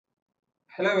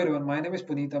Hello everyone, my name is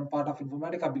Puneet. I'm part of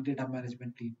Informatica Big Data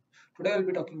Management team. Today I'll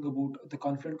be talking about the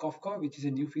Confluent Kafka, which is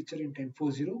a new feature in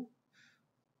 10.4.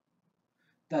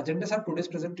 The agendas of today's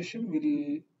presentation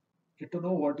will get to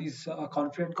know what is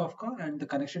Confluent Kafka and the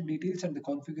connection details and the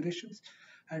configurations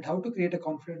and how to create a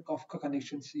Confluent Kafka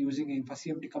connections using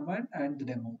infacmd command and the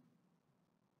demo.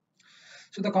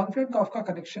 So the Confluent Kafka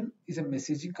connection is a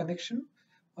messaging connection.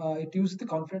 It uses the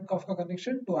Confluent Kafka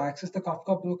connection to access the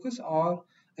Kafka brokers or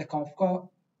a Kafka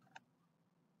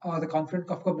the Confluent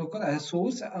Kafka broker as a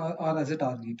source or as a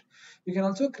target. You can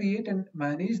also create and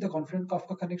manage the Confluent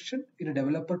Kafka connection in a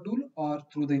developer tool or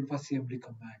through the infacmd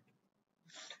command.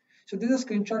 So this is a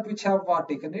screenshot which have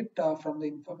taken it from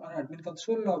the admin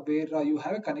console where you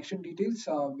have a connection details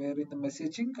where in the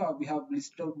messaging we have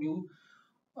listed a new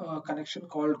connection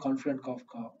called Confluent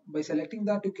Kafka. By selecting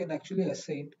that, you can actually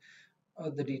assign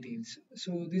the details.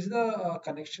 So this is the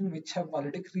connection which have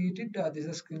already created. This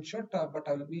is a screenshot, but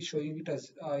I will be showing it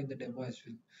as in the demo as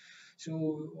well.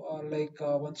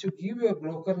 So once you give your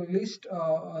broker list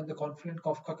on the Confluent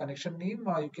Kafka connection name,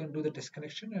 you can do the test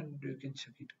connection and you can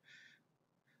check it.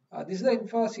 This is the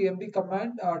infacmd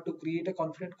command to create a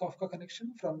Confluent Kafka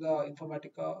connection from the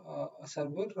Informatica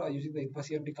server using the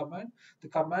infacmd command. The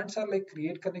commands are like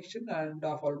create connection and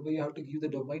followed by you have to give the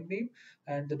domain name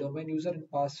and the domain user and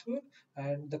password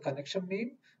and the connection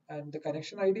name, and the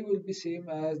connection ID will be same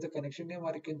as the connection name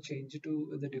or you can change it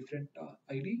to the different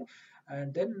ID,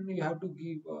 and then you have to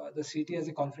give the CT as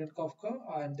a Confluent Kafka,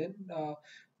 and then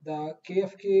the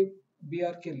KFK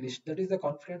BRK list, that is the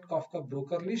Confluent Kafka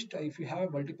broker list. If you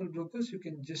have multiple brokers, you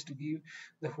can just give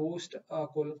the host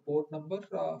colon port number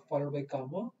followed by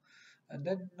comma, and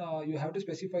then you have to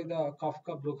specify the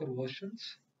Kafka broker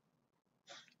versions.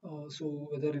 So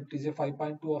whether it is a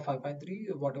 5.2 or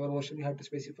 5.3, whatever version you have to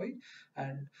specify.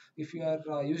 And if you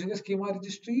are using a schema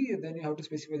registry, then you have to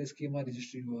specify the schema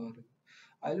registry URL.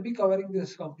 I'll be covering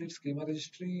this complete schema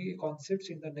registry concepts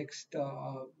in the next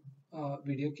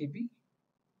video KB.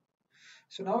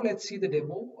 So now let's see the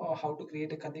demo, how to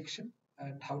create a connection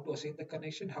and how to assign the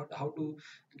connection, how to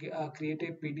create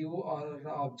a PDO or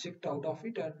object out of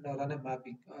it and run a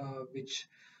mapping, which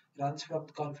runs from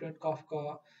the Confluent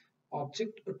Kafka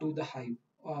object to the Hive,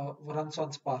 runs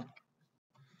on Spark.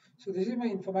 So this is my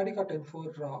Informatica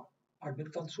 10.4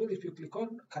 admin console. If you click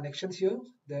on connections here,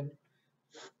 then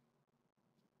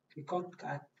click on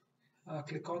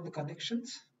the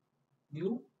connections,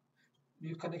 new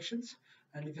new connections,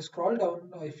 and if you scroll down,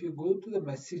 if you go to the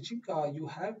messaging, you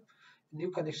have a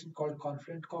new connection called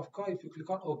Confluent Kafka. If you click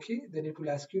on OK, then it will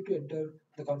ask you to enter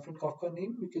the Confluent Kafka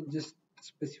name. You can just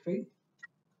specify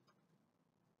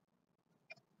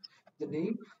the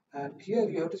name, and here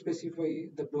you have to specify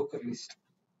the broker list,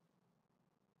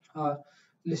 uh,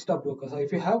 list of brokers.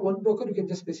 If you have one broker, you can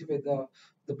just specify the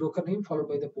broker name followed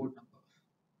by the port number.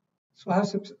 So I have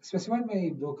specified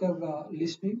my broker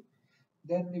list name.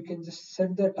 Then you can just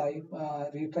set the time,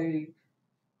 retry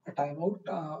a timeout,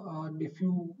 and if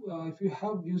you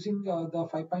have using the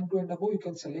 5.2 and above, you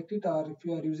can select it, or if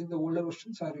you are using the older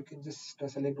versions, or you can just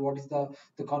select what is the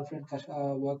Confluent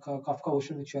Kafka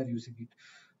version which you are using it.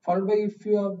 Followed by, if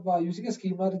you are using a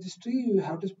schema registry, you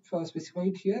have to specify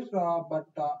it here, but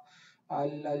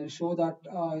I'll show that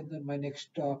in my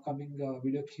next coming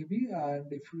video KB.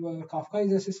 And if your Kafka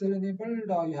is SSL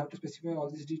enabled, you have to specify all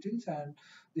these details, and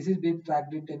this is being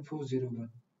tracked in 10.4.01.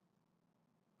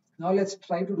 Now let's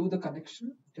try to do the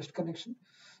test connection.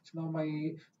 So now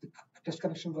the test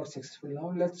connection got successful.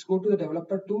 Now let's go to the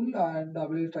developer tool and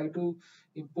we'll try to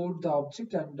import the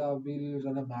object and we'll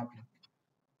run a mapping.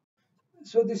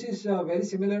 So this is very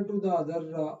similar to the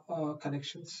other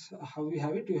connections. How we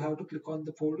have it, you have to click on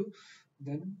the folder,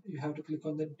 then you have to click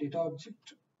on the data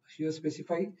object. Here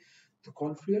specify the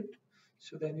Confluent.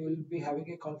 So then you will be having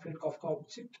a Confluent Kafka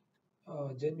object.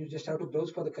 Then you just have to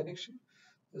browse for the connection.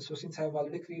 So since I have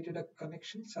already created a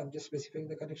connection, so I'm just specifying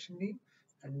the connection name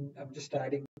and I'm just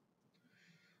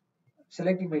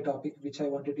selecting my topic which I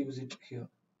wanted to use it here.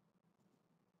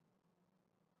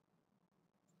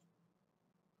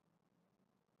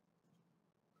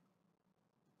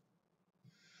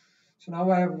 So now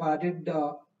I have added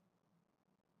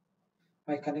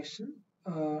my connection.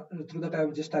 Through that, I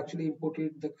have just actually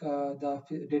imported the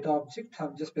data object.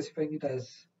 I'm just specifying it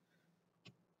as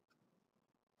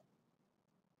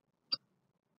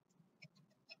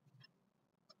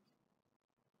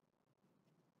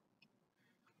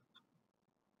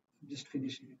just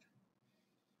finishing it.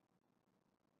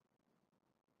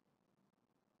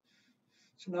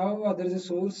 So now there is a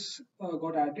source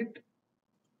got added.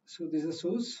 So this is a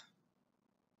source.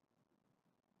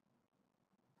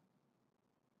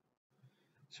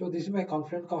 So this is my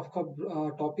Confluent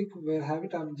Kafka topic where I have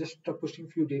it. I'm just pushing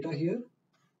few data here.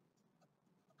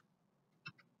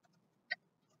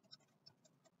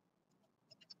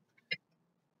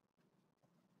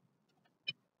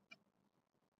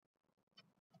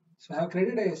 So I have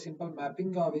created a simple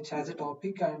mapping which has a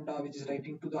topic and which is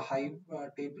writing to the Hive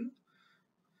table.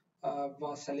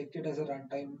 Was selected as a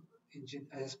runtime engine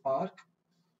as a Spark,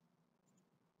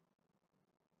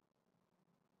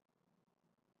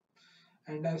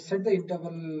 and I've set the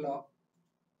interval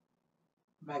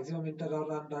maximum interval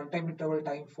and runtime interval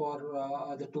time for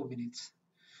the 2 minutes.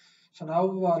 So now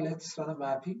let's run a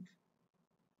mapping.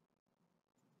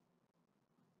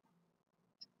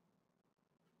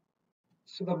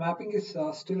 So the mapping is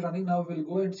still running now. We'll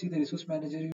go and see the resource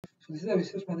manager. So this is the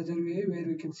resource manager way where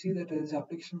we can see that the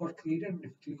application got created. And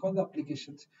if you click on the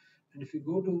applications, and if you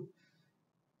go to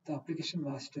the application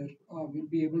master, we'll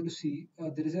be able to see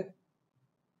there is a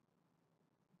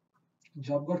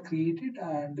job got created.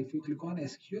 And if you click on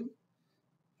SQL,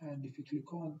 and if you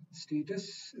click on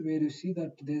status, where you see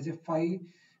that there's a 5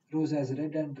 rows as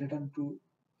read and return to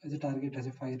as a target as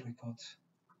a 5 records.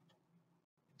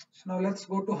 So now let's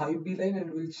go to Hive line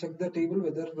and we'll check the table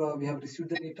whether we have received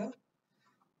the data.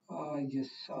 Yes,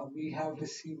 we have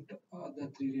received the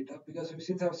three data because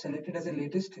since I've selected as a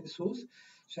latest in the source,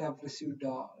 so I have received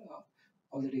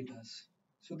all the data.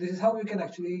 So this is how you can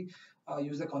actually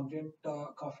use the Confluent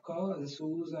Kafka as a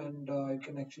source, and you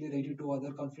can actually write it to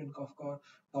other Confluent Kafka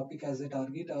topic as a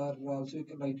target, or also you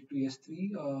can write it to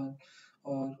S3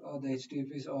 or the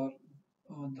HDFS or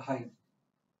on the Hive.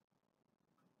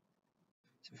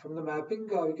 So from the mapping,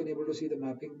 we can able to see the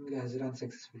mapping has run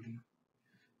successfully.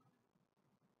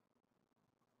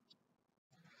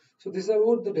 So this is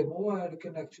about the demo, and you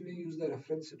can actually use the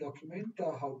reference document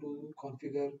how to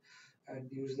configure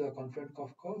and use the Confluent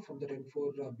Kafka from the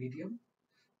 10.4 BDM.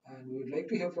 And we would like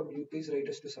to hear from you. Please write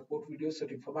us to support videos at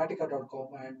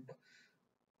informatica.com and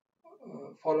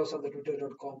follow us on the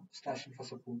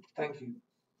twitter.com/infosupport. Thank you.